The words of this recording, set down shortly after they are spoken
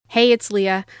Hey, it's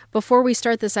Leah. Before we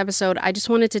start this episode, I just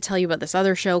wanted to tell you about this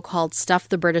other show called Stuff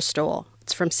the British Stole.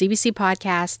 It's from CBC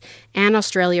Podcast and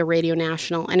Australia Radio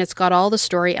National, and it's got all the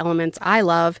story elements I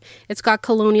love. It's got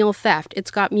colonial theft.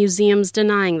 It's got museums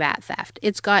denying that theft.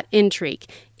 It's got intrigue.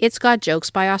 It's got jokes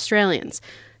by Australians.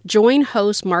 Join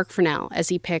host Mark Furnell as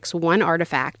he picks one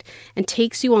artifact and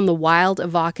takes you on the wild,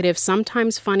 evocative,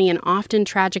 sometimes funny, and often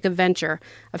tragic adventure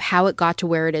of how it got to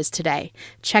where it is today.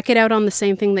 Check it out on the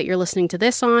same thing that you're listening to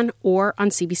this on or on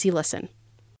CBC Listen.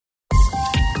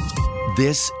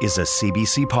 This is a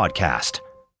CBC podcast.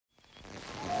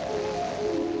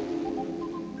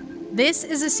 This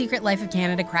is a Secret Life of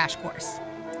Canada crash course.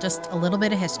 Just a little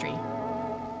bit of history.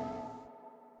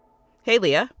 Hey,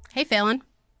 Leah. Hey, Phelan.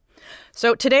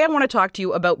 So today I want to talk to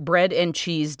you about Bread and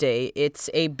Cheese Day. It's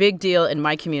a big deal in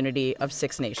my community of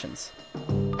Six Nations.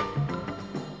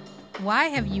 Why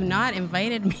have you not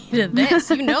invited me to this?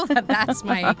 You know that's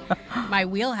my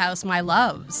wheelhouse, my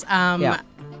loves. Yeah.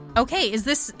 Okay, is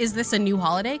this a new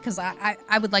holiday? Because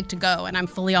I would like to go, and I'm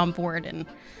fully on board. And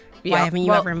why haven't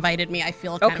you ever invited me? I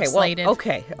feel kind of slighted.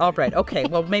 Okay, all right. Okay,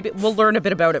 well, maybe we'll learn a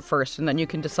bit about it first, and then you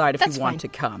can decide if you want to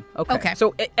come. Okay.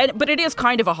 So, but it is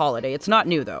kind of a holiday. It's not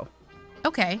new, though.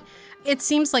 Okay. It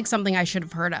seems like something I should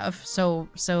have heard of. So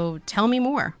tell me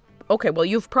more. Okay, well,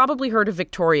 you've probably heard of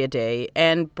Victoria Day,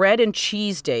 and Bread and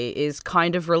Cheese Day is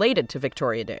kind of related to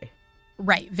Victoria Day.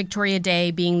 Right. Victoria Day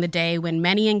being the day when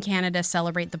many in Canada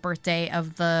celebrate the birthday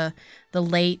of the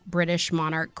late British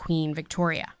monarch Queen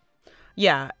Victoria.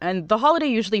 Yeah, and the holiday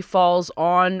usually falls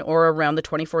on or around the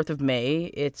 24th of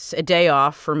May. It's a day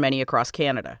off for many across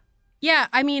Canada. Yeah,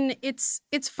 I mean, it's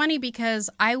funny because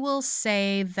I will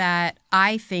say that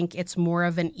I think it's more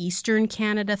of an Eastern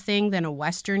Canada thing than a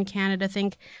Western Canada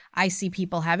thing. I see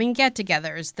people having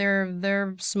get-togethers.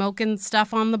 They're smoking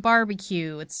stuff on the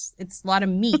barbecue. It's a lot of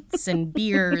meats and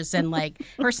beers and like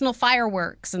personal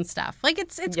fireworks and stuff. Like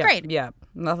it's great. Yeah,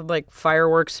 nothing like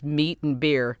fireworks, meat, and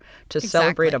beer to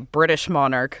celebrate a British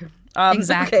monarch.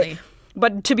 Exactly. Okay.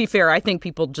 But to be fair, I think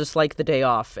people just like the day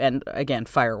off and, again,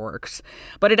 fireworks.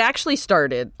 But it actually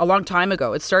started a long time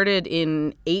ago. It started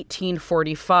in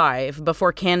 1845,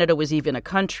 before Canada was even a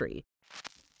country.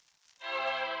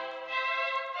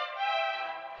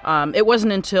 It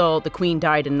wasn't until the Queen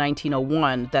died in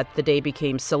 1901 that the day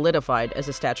became solidified as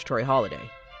a statutory holiday.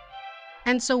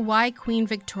 And so why Queen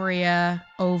Victoria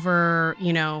over,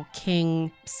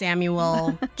 King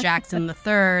Samuel Jackson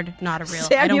III? Not a real...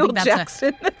 Samuel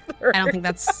Jackson III. I don't think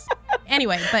that's...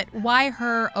 Anyway, but why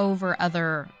her over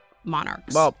other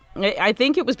monarchs? Well, I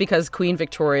think it was because Queen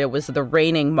Victoria was the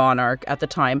reigning monarch at the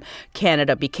time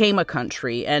Canada became a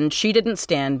country, and she didn't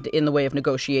stand in the way of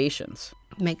negotiations.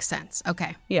 Makes sense.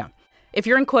 Okay. Yeah. If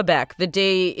you're in Quebec, the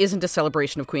day isn't a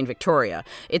celebration of Queen Victoria.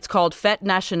 It's called Fête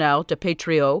Nationale de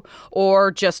Patriots,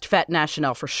 or just Fête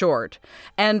Nationale for short.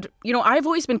 And, I've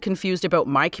always been confused about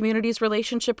my community's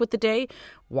relationship with the day.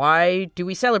 Why do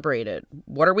we celebrate it?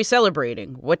 What are we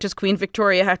celebrating? What does Queen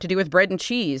Victoria have to do with bread and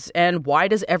cheese? And why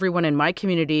does everyone in my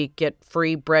community get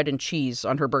free bread and cheese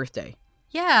on her birthday?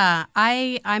 Yeah,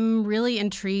 I'm really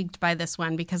intrigued by this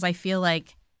one because I feel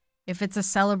like if it's a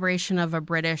celebration of a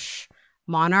British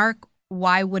monarch,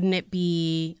 why wouldn't it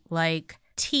be like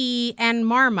Tea and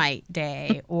Marmite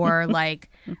Day or like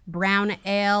Brown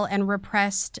Ale and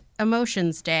Repressed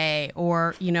Emotions Day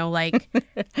or, like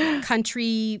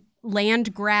Country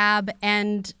Land Grab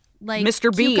and like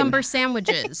Mr. Bean Cucumber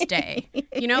Sandwiches Day?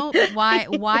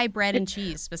 Why bread and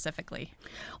cheese specifically?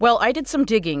 Well, I did some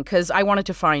digging because I wanted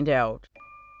to find out.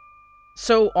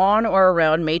 So on or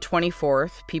around May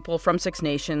 24th, people from Six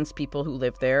Nations, people who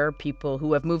live there, people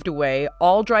who have moved away,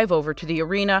 all drive over to the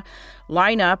arena,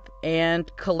 line up,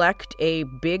 and collect a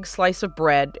big slice of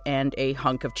bread and a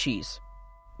hunk of cheese.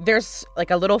 There's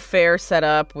like a little fair set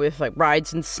up with like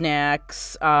rides and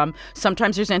snacks.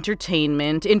 Sometimes there's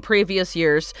entertainment. In previous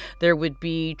years, there would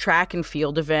be track and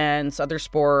field events, other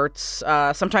sports,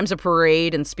 sometimes a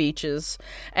parade and speeches.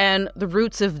 And the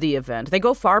roots of the event, they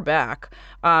go far back.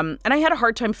 And I had a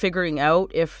hard time figuring out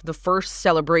if the first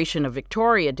celebration of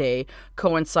Victoria Day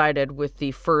coincided with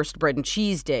the first Bread and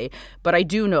Cheese Day. But I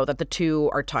do know that the two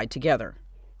are tied together.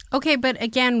 Okay, but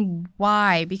again,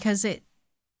 why? Because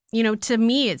to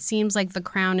me, it seems like the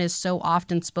Crown is so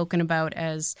often spoken about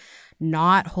as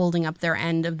not holding up their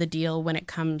end of the deal when it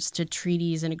comes to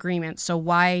treaties and agreements. So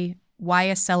why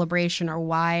a celebration or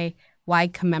why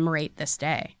commemorate this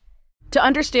day? To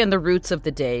understand the roots of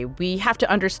the day, we have to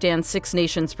understand Six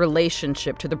Nations'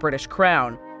 relationship to the British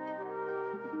Crown.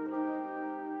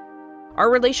 Our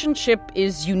relationship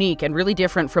is unique and really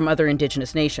different from other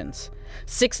Indigenous nations.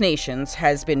 Six Nations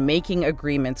has been making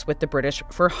agreements with the British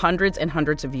for hundreds and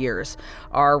hundreds of years.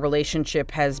 Our relationship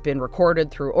has been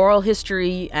recorded through oral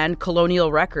history and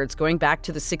colonial records going back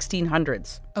to the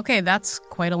 1600s. Okay, that's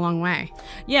quite a long way.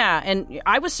 Yeah, and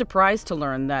I was surprised to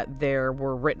learn that there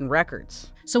were written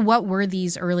records. So what were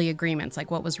these early agreements?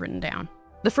 Like, what was written down?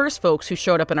 The first folks who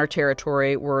showed up in our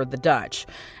territory were the Dutch.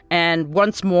 And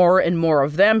once more and more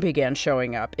of them began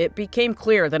showing up, it became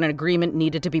clear that an agreement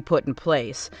needed to be put in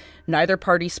place. Neither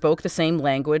party spoke the same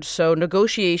language, so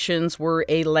negotiations were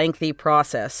a lengthy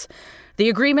process. The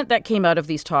agreement that came out of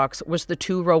these talks was the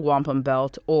Two-Row Wampum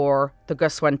Belt, or the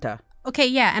Goswenta. Okay,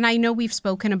 yeah, and I know we've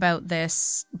spoken about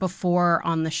this before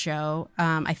on the show,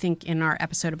 I think in our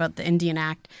episode about the Indian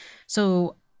Act.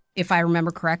 So if I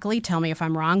remember correctly, tell me if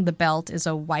I'm wrong, the belt is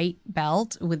a white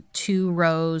belt with 2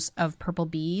 rows of purple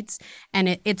beads.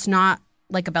 And it's not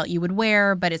like a belt you would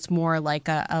wear, but it's more like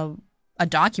a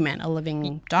document, a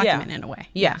living document in a way.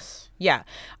 Yes. Yeah.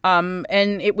 And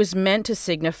it was meant to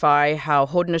signify how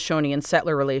Haudenosaunee and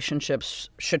settler relationships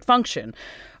should function.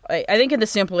 I think in the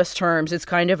simplest terms, it's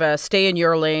kind of a stay in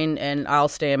your lane and I'll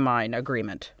stay in mine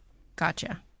agreement.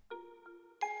 Gotcha.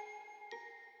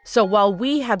 So while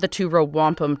we had the Two-Row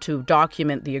Wampum to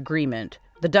document the agreement,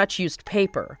 the Dutch used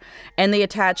paper, and they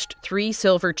attached 3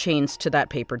 silver chains to that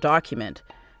paper document.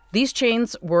 These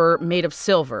chains were made of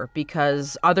silver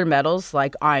because other metals,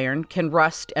 like iron, can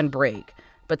rust and break,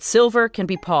 but silver can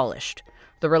be polished.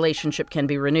 The relationship can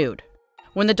be renewed.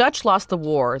 When the Dutch lost the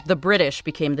war, the British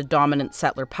became the dominant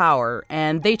settler power,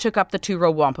 and they took up the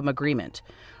Two-Row Wampum Agreement.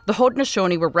 The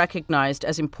Haudenosaunee were recognized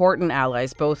as important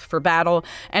allies both for battle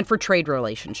and for trade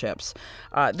relationships.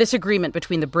 This agreement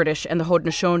between the British and the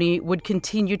Haudenosaunee would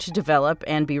continue to develop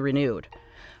and be renewed.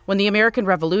 When the American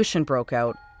Revolution broke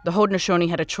out, the Haudenosaunee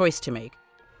had a choice to make: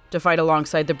 to fight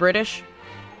alongside the British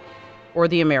or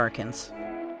the Americans.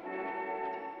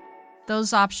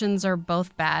 Those options are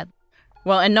both bad.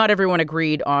 Well, and not everyone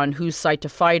agreed on whose side to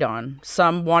fight on.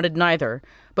 Some wanted neither.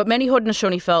 But many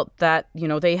Haudenosaunee felt that,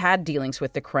 they had dealings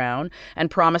with the Crown and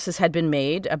promises had been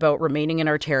made about remaining in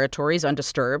our territories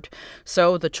undisturbed.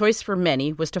 So the choice for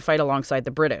many was to fight alongside the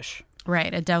British.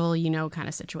 Right, a devil-you-know kind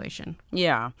of situation.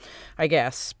 Yeah, I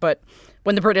guess. But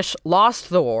when the British lost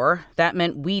the war, that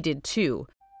meant we did too.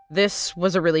 This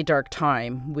was a really dark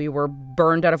time. We were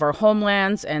burned out of our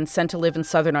homelands and sent to live in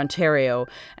southern Ontario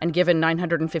and given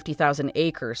 950,000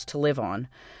 acres to live on.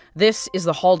 This is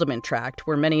the Haldimand Tract,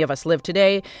 where many of us live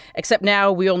today, except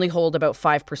now we only hold about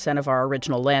 5% of our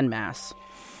original landmass.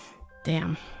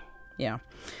 Damn. Yeah.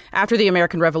 After the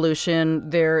American Revolution,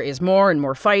 there is more and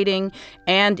more fighting,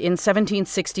 and in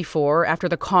 1764, after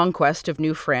the conquest of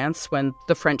New France, when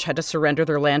the French had to surrender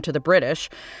their land to the British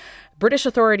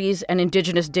authorities and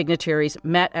Indigenous dignitaries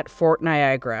met at Fort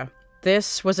Niagara.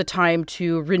 This was a time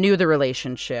to renew the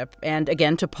relationship and,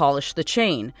 again, to polish the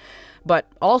chain, but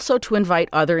also to invite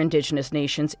other Indigenous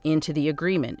nations into the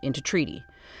agreement, into treaty.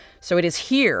 So it is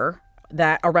here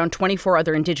that around 24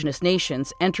 other Indigenous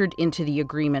nations entered into the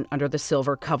agreement under the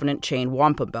Silver Covenant Chain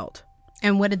Wampum Belt.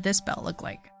 And what did this belt look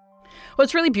like? Well,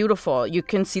 it's really beautiful. You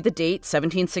can see the date,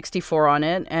 1764, on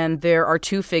it, and there are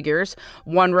 2 figures,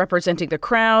 one representing the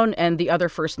Crown and the other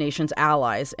First Nations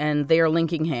allies, and they are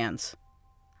linking hands.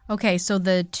 Okay, so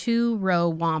the Two-Row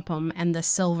Wampum and the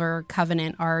Silver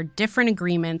Covenant are different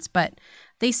agreements, but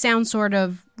they sound sort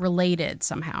of related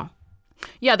somehow.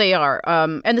 Yeah, they are.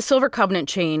 And the Silver Covenant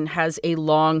chain has a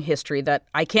long history that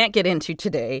I can't get into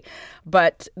today,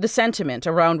 but the sentiment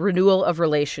around renewal of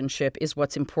relationship is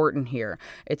what's important here.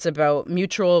 It's about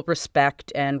mutual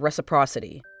respect and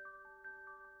reciprocity.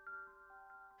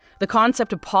 The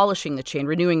concept of polishing the chain,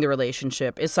 renewing the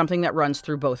relationship, is something that runs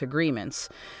through both agreements.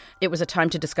 It was a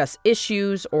time to discuss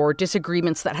issues or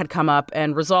disagreements that had come up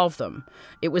and resolve them.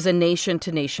 It was a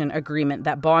nation-to-nation agreement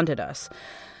that bonded us.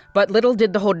 But little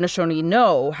did the Haudenosaunee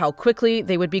know how quickly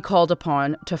they would be called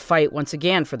upon to fight once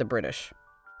again for the British.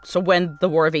 So when the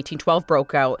War of 1812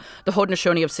 broke out, the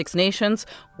Haudenosaunee of Six Nations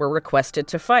were requested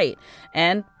to fight.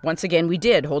 And once again we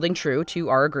did, holding true to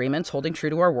our agreements, holding true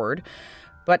to our word.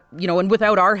 But, and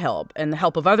without our help and the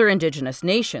help of other Indigenous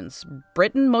nations,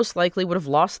 Britain most likely would have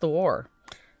lost the war.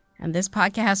 And this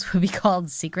podcast would be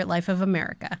called Secret Life of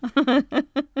America.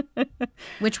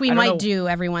 Which we might do,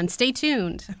 everyone. Stay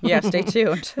tuned. Yeah, stay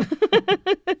tuned.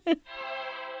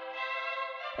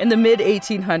 In the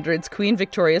mid-1800s, Queen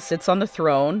Victoria sits on the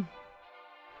throne.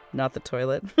 Not the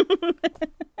toilet.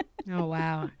 Oh,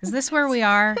 wow. Is this where we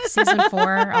are? Season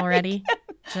 4 already?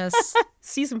 Just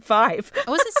Season 5.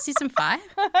 Oh, is it season 5?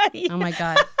 Yeah. Oh, my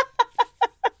God.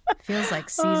 Feels like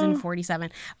season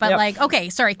 47. But okay,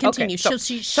 sorry, continue.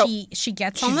 Okay, she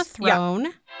gets on the throne.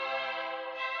 Yeah.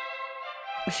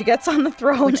 She gets on the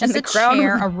throne, which and is the crown,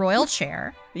 a royal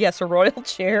chair. Yes, a royal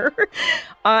chair.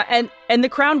 And the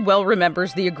crown well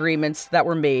remembers the agreements that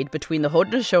were made between the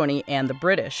Haudenosaunee and the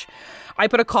British. I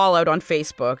put a call out on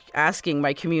Facebook asking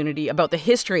my community about the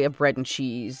history of bread and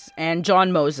cheese. And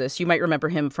John Moses, you might remember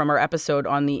him from our episode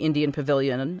on the Indian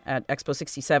Pavilion at Expo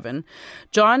 67.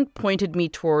 John pointed me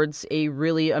towards a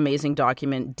really amazing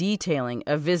document detailing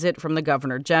a visit from the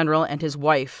Governor General and his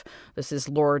wife. This is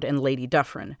Lord and Lady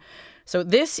Dufferin. So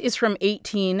this is from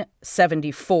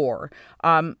 1874.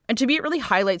 And to me, it really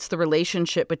highlights the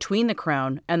relationship between the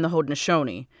Crown and the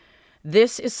Haudenosaunee.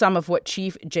 This is some of what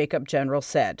Chief Jacob General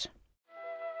said.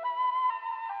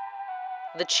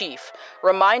 The chief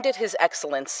reminded His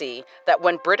Excellency that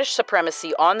when British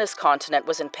supremacy on this continent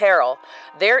was in peril,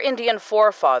 their Indian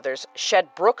forefathers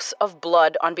shed brooks of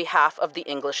blood on behalf of the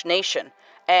English nation.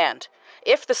 And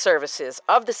if the services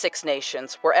of the Six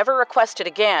Nations were ever requested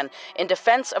again in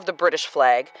defense of the British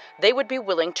flag, they would be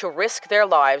willing to risk their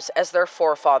lives as their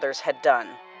forefathers had done.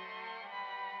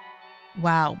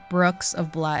 Wow, brooks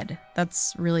of blood.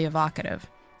 That's really evocative.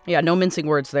 Yeah, no mincing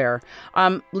words there.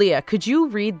 Leah, could you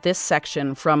read this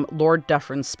section from Lord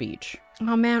Dufferin's speech?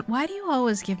 Oh, man, why do you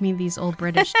always give me these old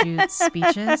British dudes'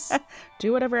 speeches?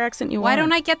 Do whatever accent you want. Why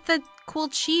don't I get the cool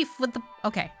chief with the...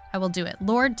 Okay, I will do it.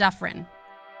 Lord Dufferin.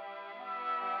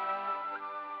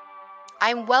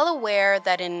 I'm well aware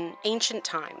that in ancient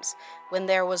times, when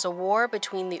there was a war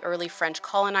between the early French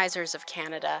colonizers of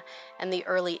Canada and the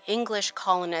early English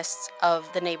colonists of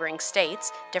the neighboring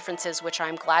states, differences which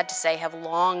I'm glad to say have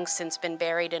long since been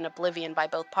buried in oblivion by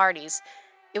both parties,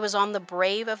 it was on the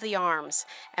brave of the arms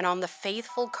and on the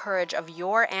faithful courage of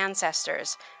your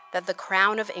ancestors that the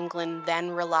Crown of England then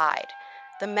relied.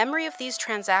 The memory of these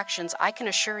transactions, I can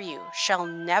assure you, shall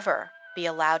never be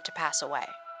allowed to pass away.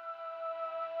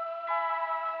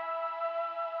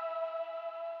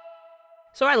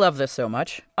 So I love this so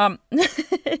much.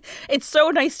 It's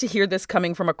so nice to hear this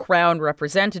coming from a crown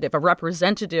representative, a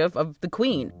representative of the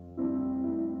Queen.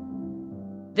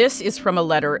 This is from a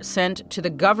letter sent to the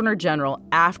Governor General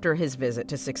after his visit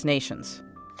to Six Nations.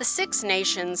 The Six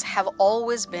Nations have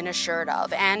always been assured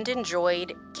of and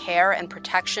enjoyed care and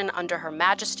protection under Her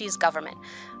Majesty's government,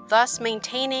 thus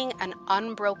maintaining an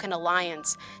unbroken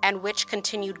alliance, and which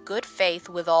continued good faith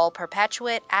with all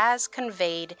perpetuate as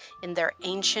conveyed in their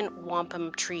ancient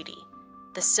wampum treaty,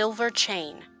 the silver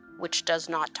chain which does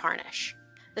not tarnish.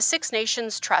 The Six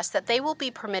Nations trust that they will be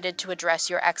permitted to address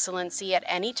Your Excellency at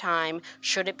any time,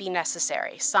 should it be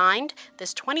necessary. Signed,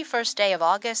 this 21st day of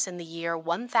August in the year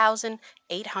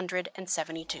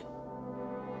 1872.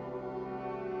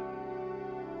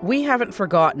 We haven't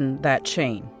forgotten that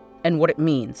chain and what it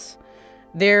means.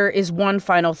 There is one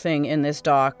final thing in this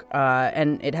doc,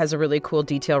 and it has a really cool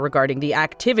detail regarding the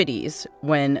activities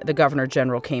when the Governor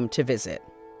General came to visit.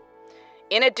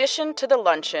 In addition to the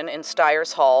luncheon in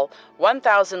Stiers Hall,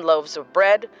 1,000 loaves of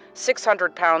bread,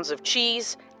 600 pounds of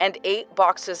cheese, and 8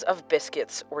 boxes of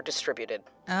biscuits were distributed.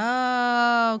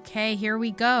 Oh, okay, here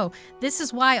we go. This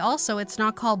is why also it's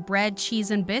not called bread,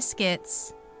 cheese, and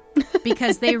biscuits,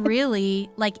 because they really,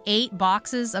 8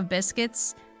 boxes of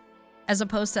biscuits as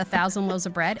opposed to 1,000 loaves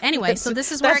of bread. Anyway, so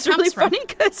this is where it comes from. That's really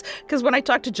funny because when I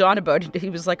talked to John about it, he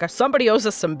was like, somebody owes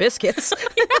us some biscuits.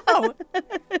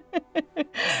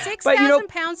 6,000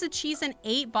 pounds of cheese and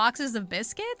 8 boxes of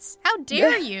biscuits? How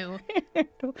dare you?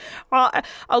 Well,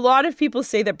 a lot of people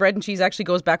say that bread and cheese actually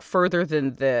goes back further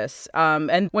than this.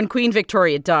 And when Queen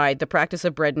Victoria died, the practice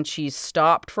of bread and cheese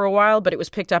stopped for a while, but it was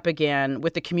picked up again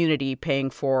with the community paying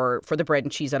for the bread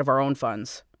and cheese out of our own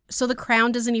funds. So the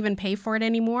Crown doesn't even pay for it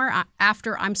anymore?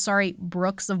 After,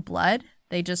 brooks of blood?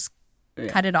 They just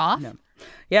cut it off? No.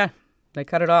 Yeah, they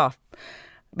cut it off.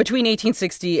 Between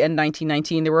 1860 and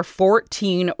 1919, there were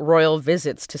 14 royal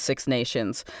visits to Six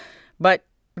Nations. But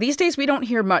these days, we don't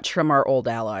hear much from our old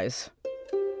allies.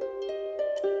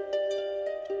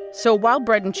 So while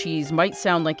bread and cheese might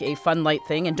sound like a fun, light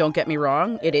thing, and don't get me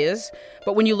wrong, it is,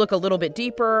 but when you look a little bit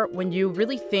deeper, when you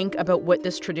really think about what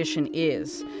this tradition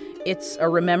is, it's a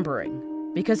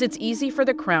remembering. Because it's easy for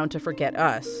the Crown to forget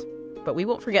us, but we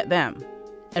won't forget them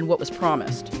and what was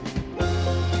promised.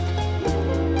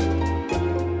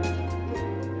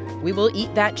 We will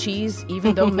eat that cheese,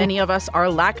 even though many of us are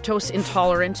lactose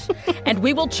intolerant, and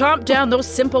we will chomp down those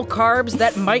simple carbs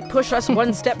that might push us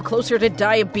one step closer to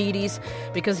diabetes,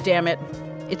 because damn it,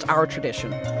 it's our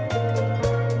tradition.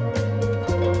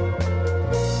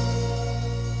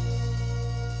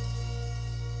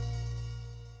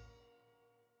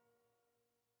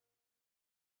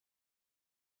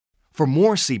 For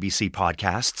more CBC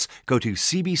podcasts, go to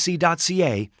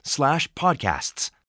cbc.ca/podcasts.